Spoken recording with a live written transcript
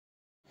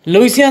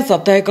लुइसिया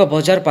साप्ताहिक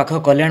बजार पाख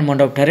कल्याण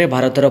मंडपठारे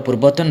भारतर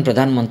पूर्वतन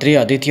प्रधानमंत्री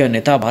अद्वितीय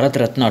नेता भारत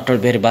रत्न अटल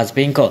बिहारी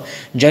वाजपेयी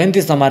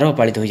जयंती समारोह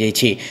पालित हो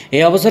जाइछि। ए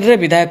अवसर में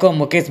विधायक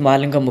मुकेश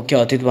महालिंग मुख्य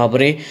अतिथि भाव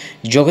में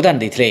योगदान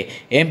देते।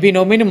 एमपी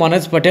नोमिन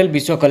मनोज पटेल,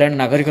 विश्व कल्याण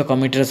नागरिक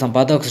कमिटर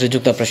संपादक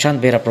श्रीजुक्त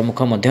प्रशांत बेहरा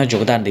प्रमुख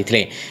योगदान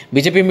देते।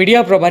 बीजेपी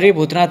मीडिया प्रभारी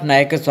भूतनाथ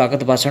नायक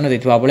स्वागत भाषण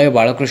देता बेले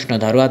बालकृष्ण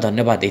धारुआ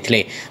धन्यवाद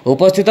देते।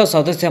 उपस्थित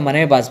सदस्य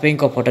माने वाजपेयी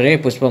फोटोरे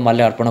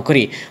पुष्पमाल्य अर्पण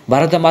कर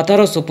भारत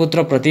मातार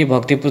सुपुत्र प्रति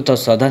भक्तिपूत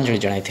श्रद्धांजलि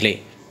जणाइथिले।